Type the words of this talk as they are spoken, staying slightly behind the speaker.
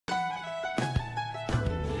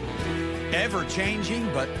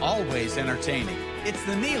Ever-changing, but always entertaining. It's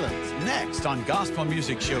the Nelons, next on Gospel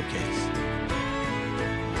Music Showcase.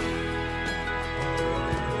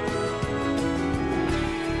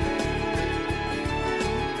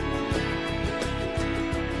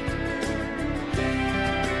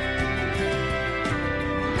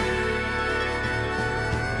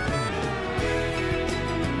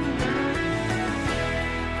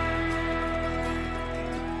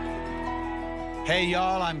 Hey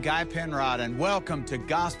y'all, I'm Guy Penrod and welcome to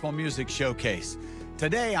Gospel Music Showcase.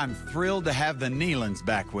 Today I'm thrilled to have the Nelons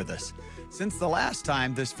back with us. Since the last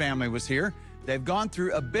time this family was here, they've gone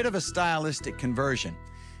through a bit of a stylistic conversion,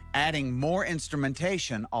 adding more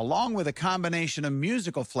instrumentation along with a combination of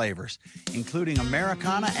musical flavors, including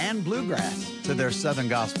Americana and bluegrass, to their Southern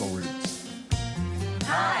gospel roots.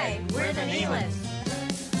 Hi, we're the Nelons.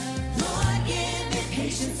 Lord, give me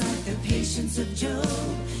patience like the patience of Job.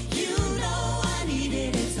 You know I need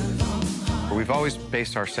it, it's a long, hard. We've always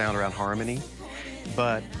based our sound around harmony,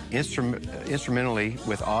 but instrumentally,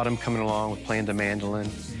 with Autumn coming along with playing the mandolin,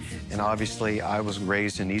 and obviously I was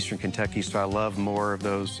raised in Eastern Kentucky, so I love more of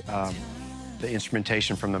those, the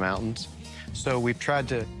instrumentation from the mountains. So we've tried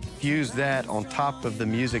to fuse that on top of the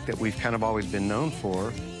music that we've kind of always been known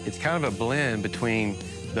for. It's kind of a blend between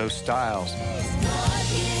those styles. Lord,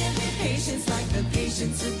 give me patience like the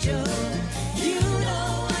patience of Job. You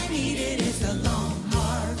know I need it, it's a long,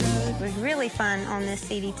 hard road. It was really fun on this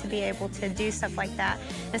CD to be able to do stuff like that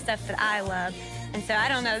and stuff that I love. And so I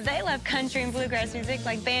don't know, they love country and bluegrass music,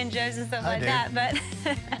 like banjos and stuff like that, but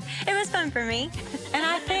it was fun for me. And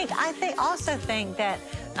I also think that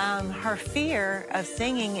her fear of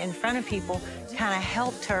singing in front of people kind of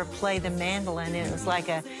helped her play the mandolin. It was like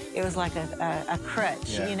a crutch,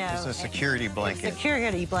 Yeah, you know. it's a security blanket.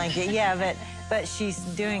 Security blanket, yeah, but she's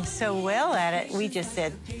doing so well at it. We just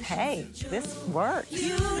said, hey, this works.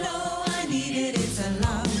 You know I need it, it's a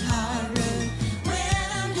long, hard road. When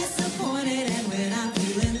I'm disappointed and when I'm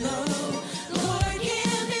feeling low, Lord,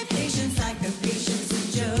 give me patience like the patience of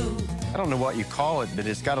Job. I don't know what you call it, but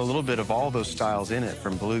it's got a little bit of all those styles in it,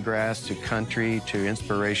 from bluegrass to country to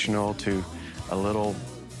inspirational to a little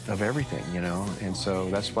of everything, you know? And so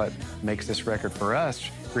that's what makes this record for us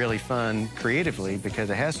really fun creatively, because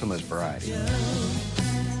it has so much variety. When I'm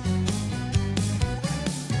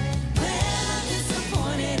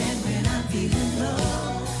disappointed and when I'm feeling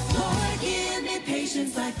low, Lord, give me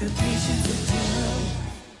patience like the patience of Job.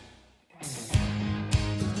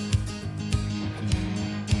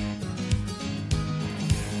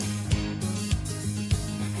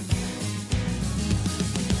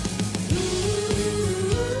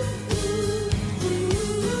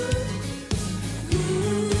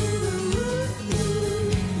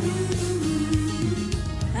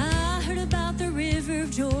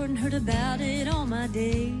 About it all my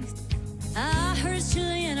days. I heard it's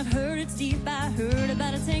chilly and I've heard it's deep. I heard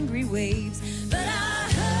about its angry waves, but I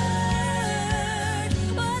heard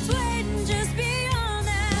what's waiting just beyond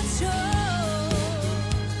that shore.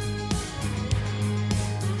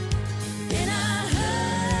 And I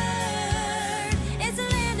heard it's a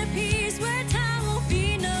land of peace where time won't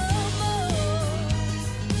be no more.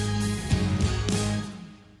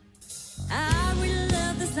 I really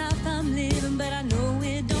love the South I'm living, but I know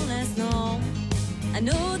it don't last long. I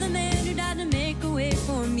know the man who died to make a way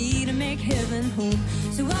for me to make heaven home.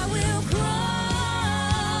 So I will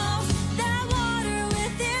cross that water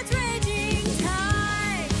with its raging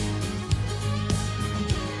tide.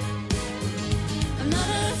 I'm not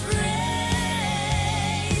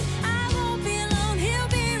afraid, I won't be alone, he'll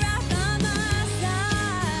be right by my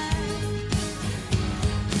side.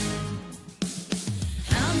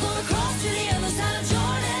 I'm gonna cross to the other side of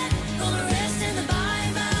Jordan, gonna rest in the by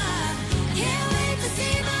and by. Can't wait to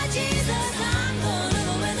see my Jesus. I'm gonna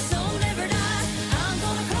go where the soul never dies. I'm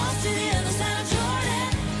gonna cross to the other side of Jordan,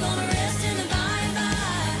 gonna rest in the by and by.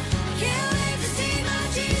 Can't wait to see my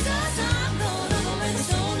Jesus. I'm gonna go where the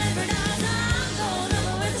soul never dies. I'm gonna go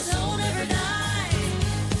where the soul never dies.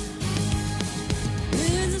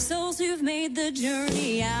 Millions of souls who've made the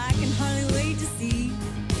journey, I can hardly wait to see.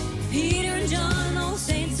 Peter and John, all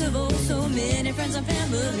saints of old, so many friends and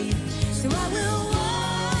family. So I will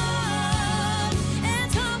walk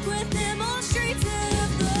and talk with them on streets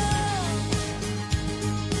of gold.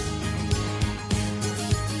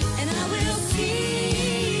 And I will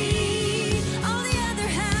see all the other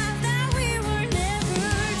half that we were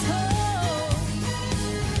never told.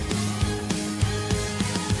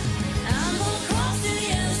 I'm gonna cross to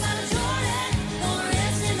the other side of Jordan, gonna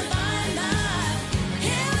rest in the by and by.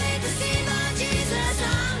 Can't wait to see my Jesus.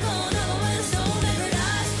 I'm gonna go where the soul never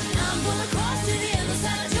dies. I'm gonna cross to the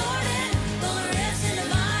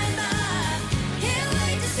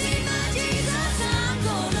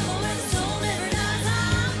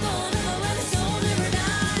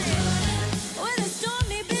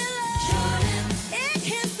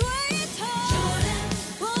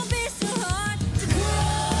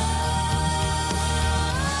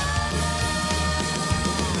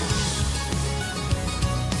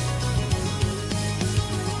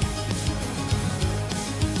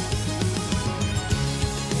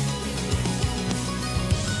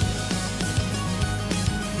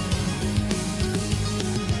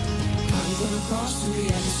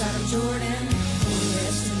side of Jordan, gonna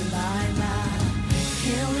rest in the by-and-by.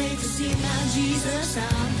 Can't wait to see my Jesus.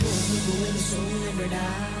 I'm gonna go where the soul never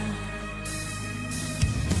dies.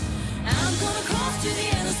 I'm gonna cross to the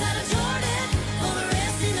other side of Jordan, gonna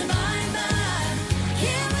rest in the by-and-by.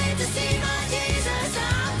 Can't wait to see my Jesus.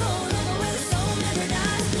 I'm going over where the soul never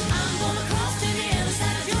dies. I'm gonna cross to the other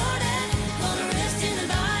side of Jordan, gonna rest in the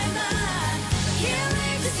by-and-by. Can't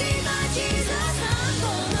wait to see my Jesus. I'm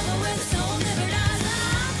going over where the soul never dies.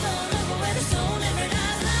 I'm going over where the soul never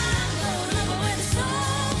dies. I'm going over where the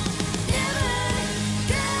soul never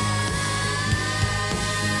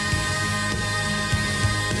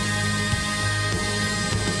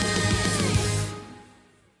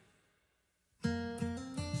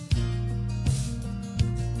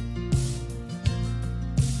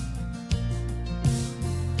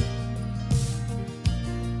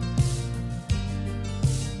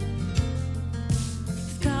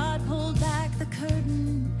God pulled back the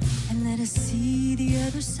curtain and let us see the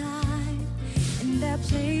other side, in that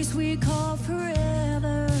place we call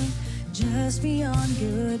forever, just beyond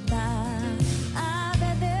goodbye. I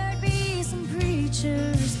bet there'd be some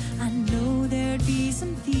preachers, I know there'd be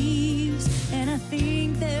some thieves, and I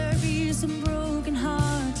think there'd be some broken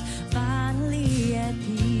hearts finally at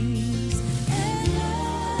peace. And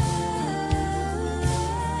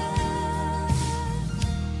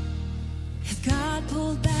if God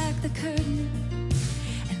pulled back the curtain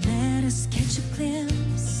and let us catch a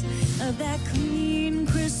glimpse of that clean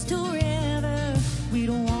crystal river, we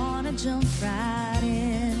don't want to jump right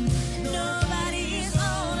in. And nobody's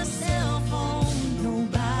on a cell phone,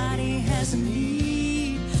 nobody has a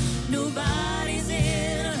need, nobody's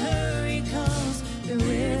in a hurry 'cause they're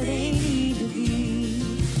where they need to be.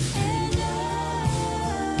 And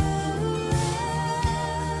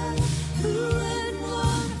who wouldn't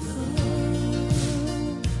want to go?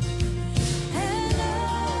 And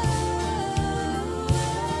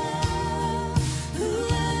who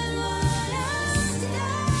wouldn't want to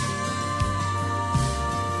stay?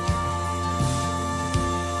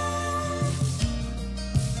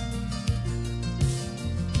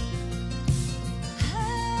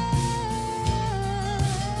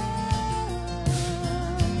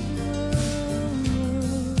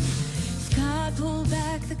 If God pulled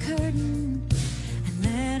back the curtain and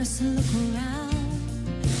let us look around,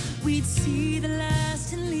 we'd see the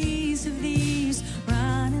last and least of these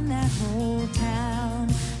running that whole town.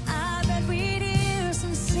 I bet we'd hear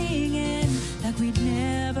some singing like we'd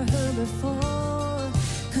never heard before,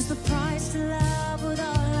 'cause the price to love with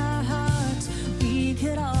all our hearts we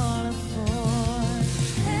could all afford.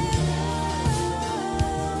 And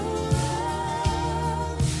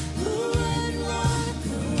who wouldn't want to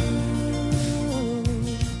go?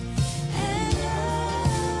 And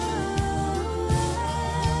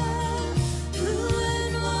who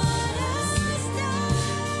wouldn't want to stay?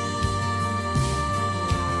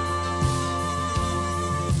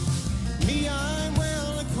 Me, I'm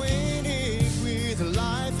well acquainted with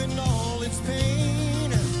life and all its pain.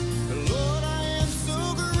 Lord, I am so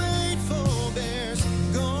grateful there's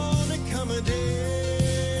gonna come a day.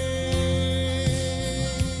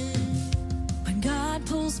 When God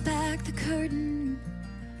pulls back the curtain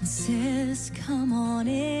and says, come on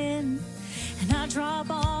in, and I drop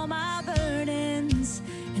all my burdens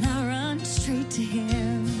and I run straight to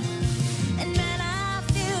Him. And then I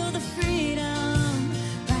feel the freedom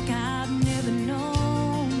like I've never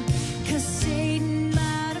known, 'cause Satan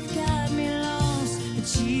might have got me lost, but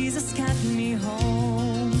Jesus got me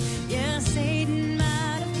home. Yeah, Satan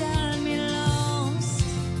might have got me lost,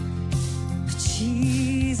 but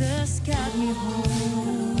Jesus got me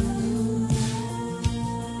home.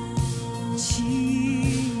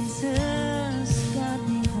 Jesus got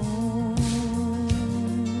me home.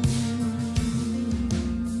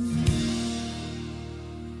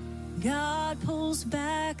 God pulls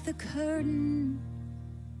back the curtain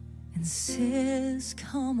and says,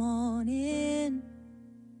 come on in.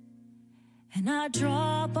 And I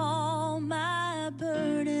drop all my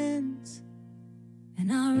burdens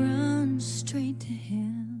and I run straight to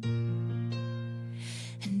Him.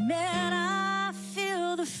 And man, I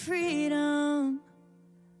feel the freedom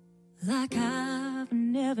like I've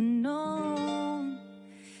never known,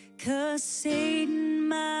 'cause Satan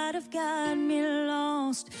might have got me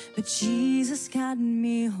lost, but Jesus got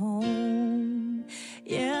me home.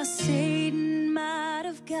 Yeah, Satan might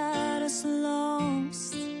have got us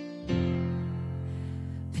lost,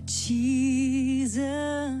 but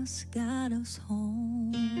Jesus got us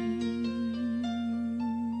home.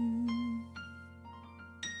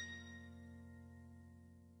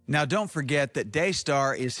 Now, don't forget that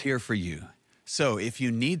Daystar is here for you. So if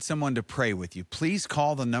you need someone to pray with you, please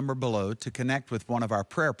call the number below to connect with one of our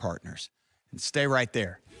prayer partners. And stay right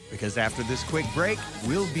there, because after this quick break,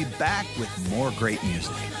 we'll be back with more great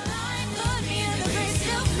music.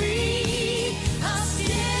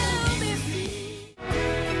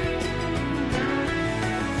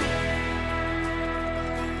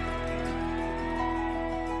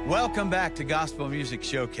 Welcome back to Gospel Music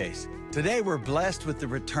Showcase. Today we're blessed with the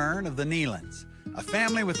return of the Nelons, a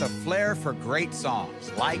family with a flair for great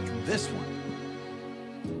songs like this one.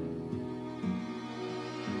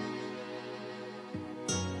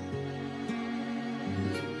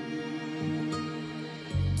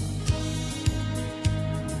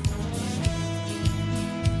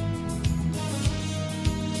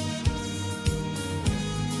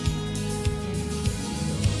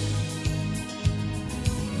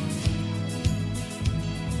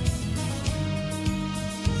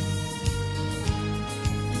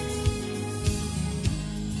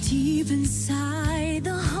 Deep inside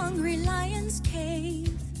the hungry lion's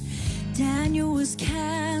cave, Daniel was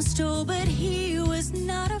cast, oh, but he was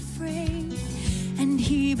not afraid. And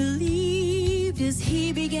he believed as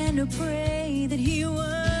he began to pray that he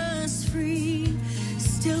was free.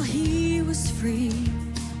 Still he was free.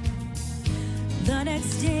 The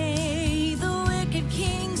next day, the wicked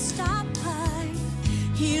king stopped by.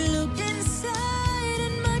 He looked inside,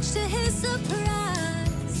 and much to his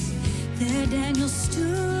surprise, there Daniel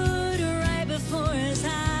stood right before his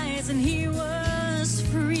eyes, and he was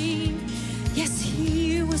free. Yes,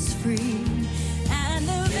 he was free. And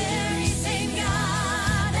the very same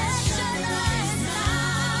God that shut the lion's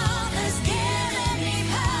mouth has given me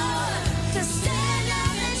power to stand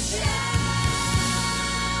up and shout.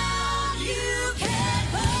 You can't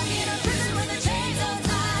put me in a prison with the chains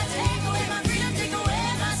untied. Take away my freedom, take away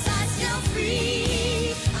my sight. Still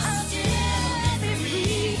free, I'll still be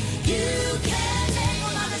free. You can't take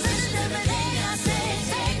away my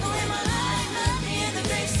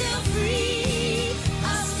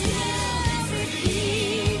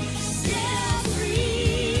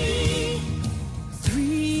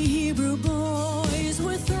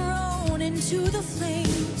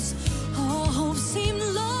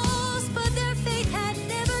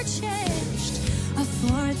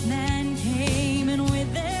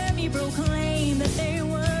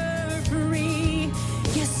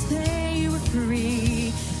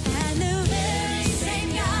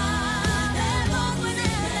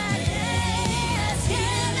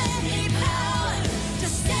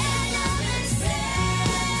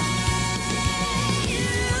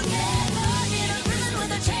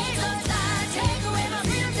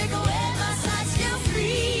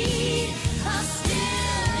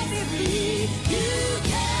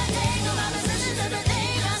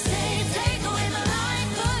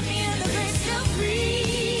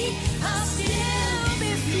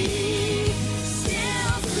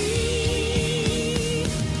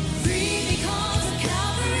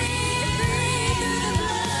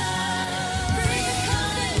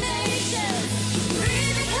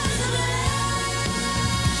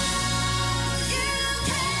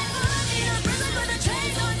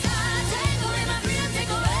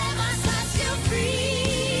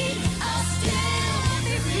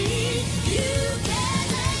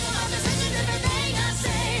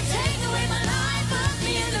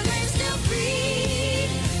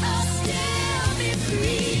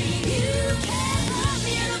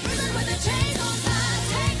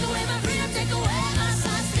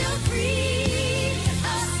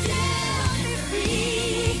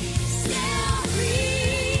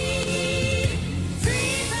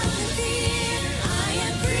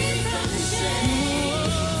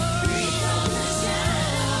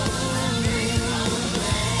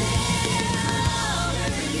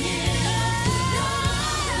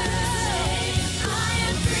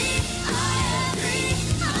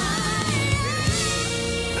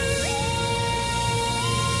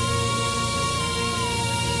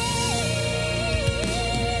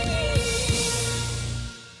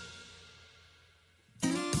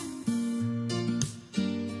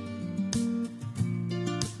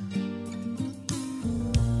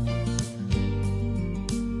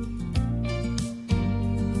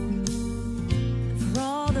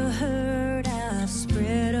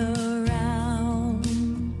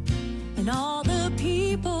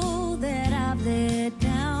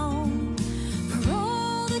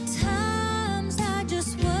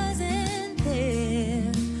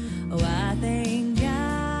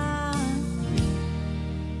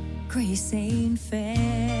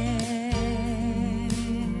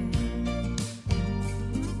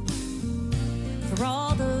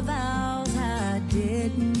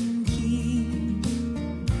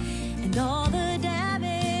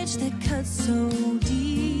cut so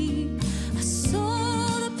deep. I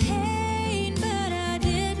saw the pain, but I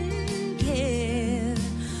didn't care.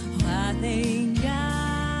 Oh, I thank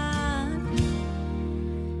God,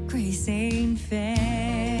 grace ain't fair.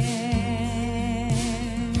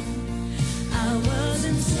 I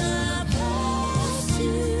wasn't supposed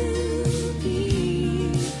to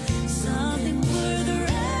be something worth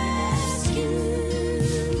rescuing.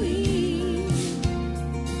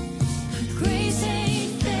 Grace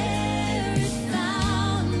ain't fair, it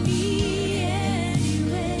found me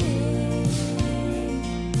anyway.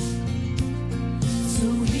 So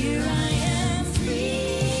here I am,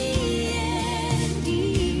 free and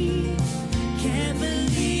deep. Can't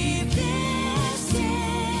believe this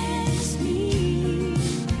is me.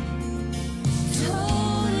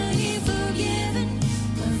 Totally forgiven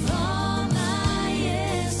of all my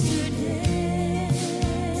yesterday.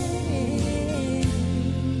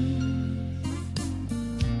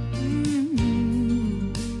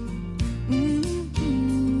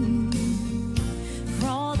 For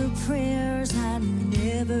all the prayers I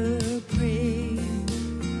never prayed,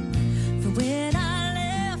 for when I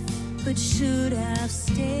left but should have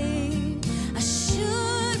stayed, I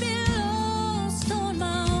should be lost on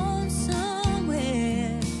my own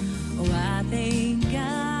somewhere. Oh, I thank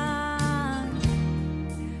God,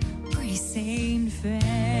 grace ain't fair.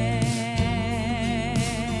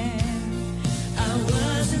 I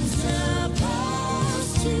wasn't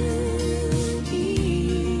supposed to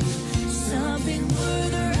be something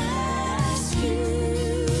worth rescuing.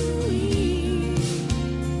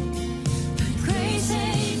 But grace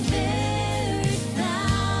ain't fair, it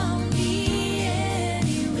found me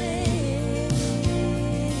anyway.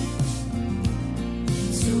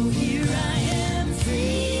 So here I am,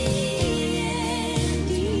 free and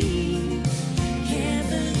deep. Can't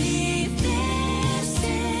believe this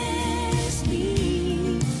is me.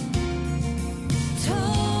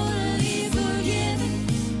 Totally forgiven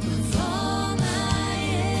of all my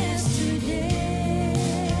yesterdays.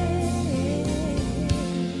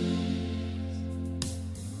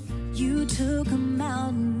 You took a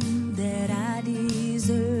mountain that I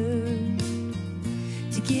deserved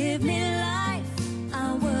to give me life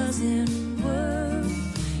I wasn't worth.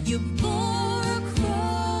 You bore a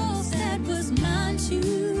cross that was mine to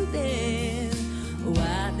bear. Oh,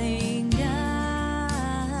 I thank God.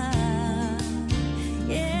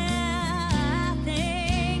 Yeah, I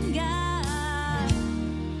thank God.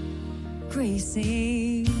 Grace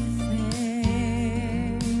ain't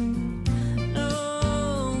fair. No,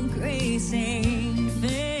 grace ain't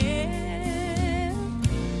fair.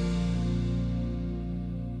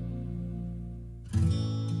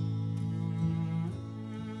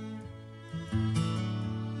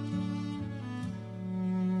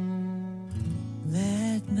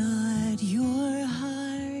 Let not your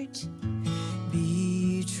heart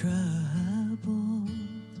be troubled.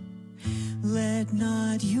 Let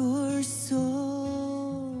not your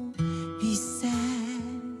soul be sad.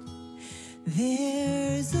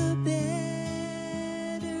 There's a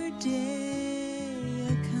better day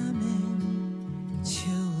a-coming,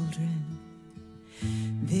 children.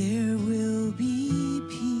 There will be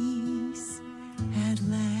peace at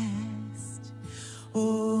last.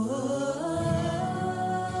 Oh,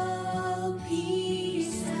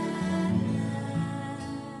 peace at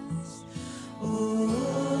last. Oh,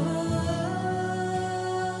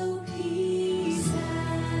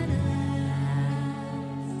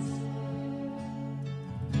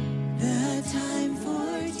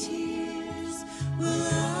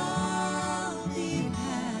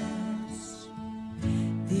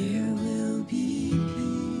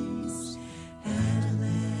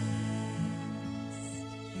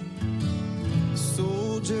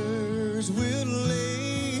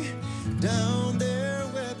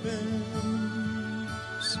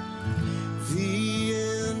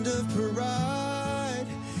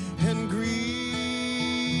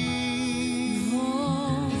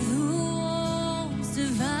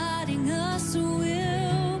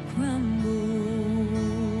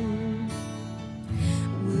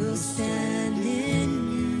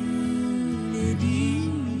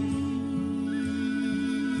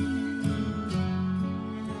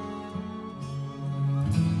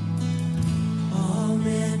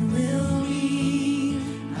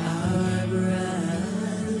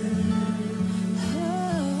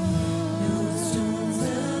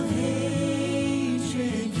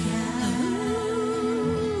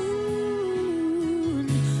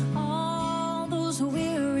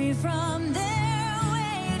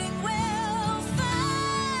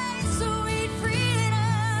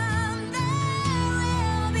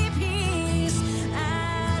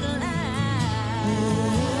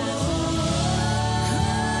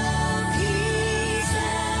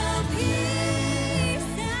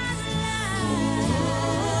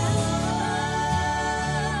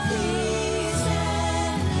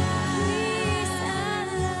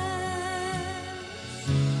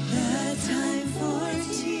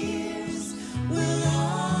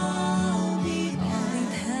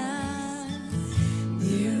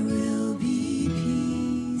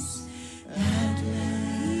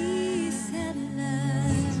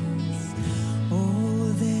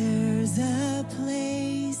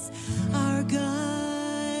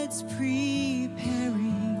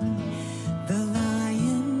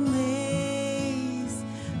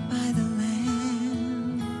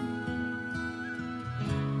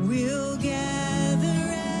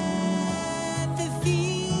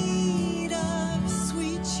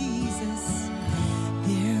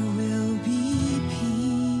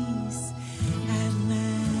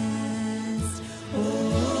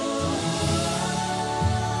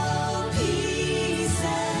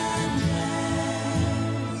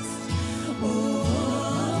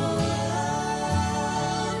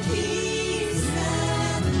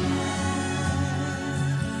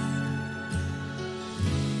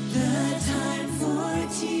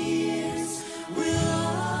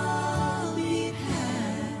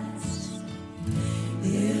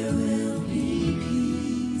 will be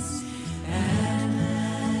peace at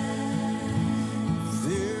last.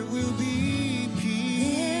 There will be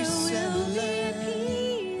peace at last.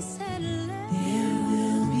 Peace at last. There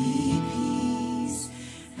will be peace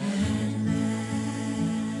at last.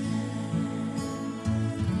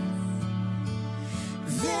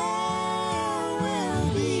 There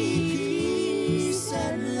will be peace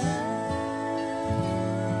at last.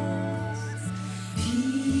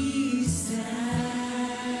 Peace at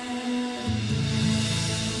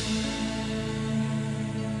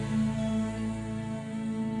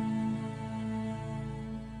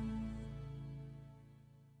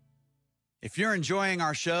If you're enjoying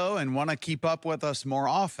our show and want to keep up with us more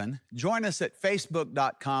often, join us at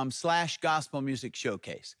facebook.com/Gospel Music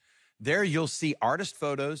Showcase. There you'll see artist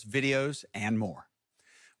photos, videos, and more.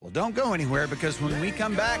 Well, don't go anywhere because when we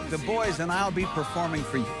come back, the boys and I'll be performing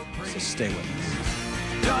for you. So stay with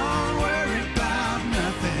us. Don't worry about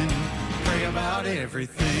nothing. Pray about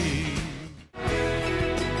everything.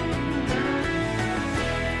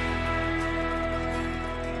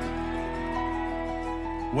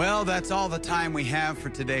 Well, that's all the time we have for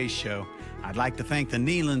today's show. I'd like to thank the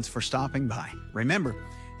Nelons for stopping by. Remember,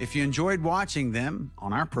 if you enjoyed watching them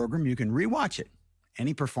on our program, you can rewatch it,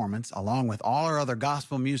 any performance, along with all our other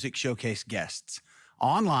Gospel Music Showcase guests,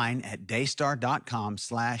 online at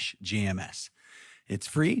daystar.com/GMS. It's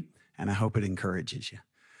free, and I hope it encourages you.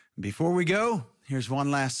 Before we go, here's one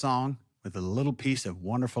last song with a little piece of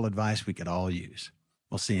wonderful advice we could all use.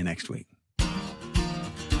 We'll see you next week.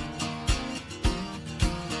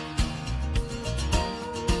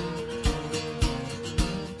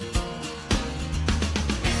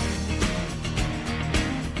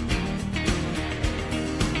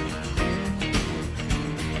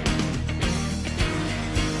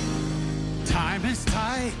 Time is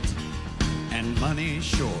tight and money's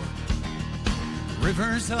short.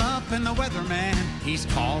 River's up and the weatherman, he's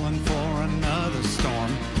calling for another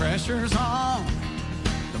storm. Pressure's on,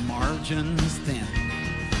 the margin's thin.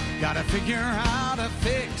 Gotta figure out a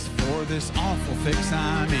fix for this awful fix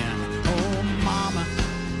I'm in. Oh, mama,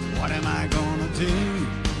 what am I gonna do?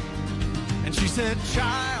 And she said,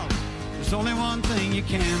 child, there's only one thing you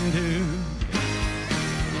can do.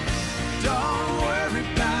 Don't worry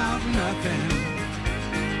about nothing.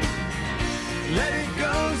 Let it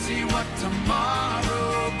go, see what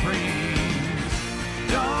tomorrow brings.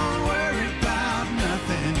 Don't worry about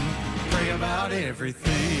nothing. Pray about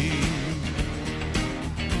everything.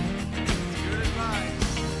 Good advice.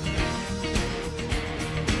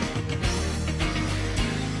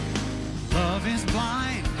 Love is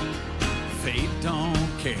blind. Fate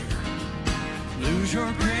don't care. Lose your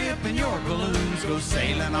grip and your balloons go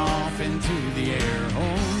sailing off into the air.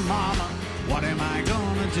 Oh, mama, what am I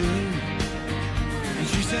gonna do? And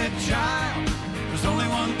she said, child, there's only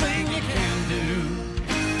one thing you can do.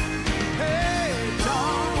 Hey,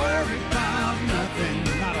 don't worry about nothing,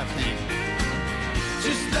 not a thing.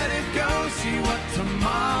 Just let it go, see what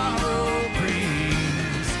tomorrow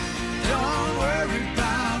brings. Don't worry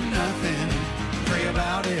about nothing, pray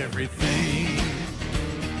about everything.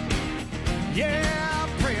 Yeah,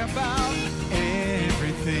 pray about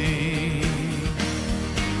everything.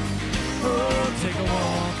 Oh, take a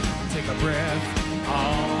walk, take a breath.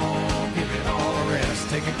 Oh, give it all a rest.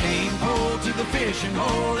 Take a cane pole to the fishing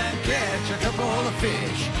hole and catch a couple of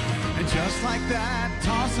fish. And just like that,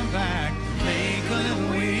 toss them back, make a little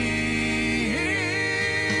wish.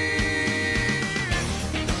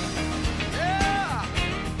 Yeah!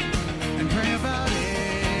 And pray about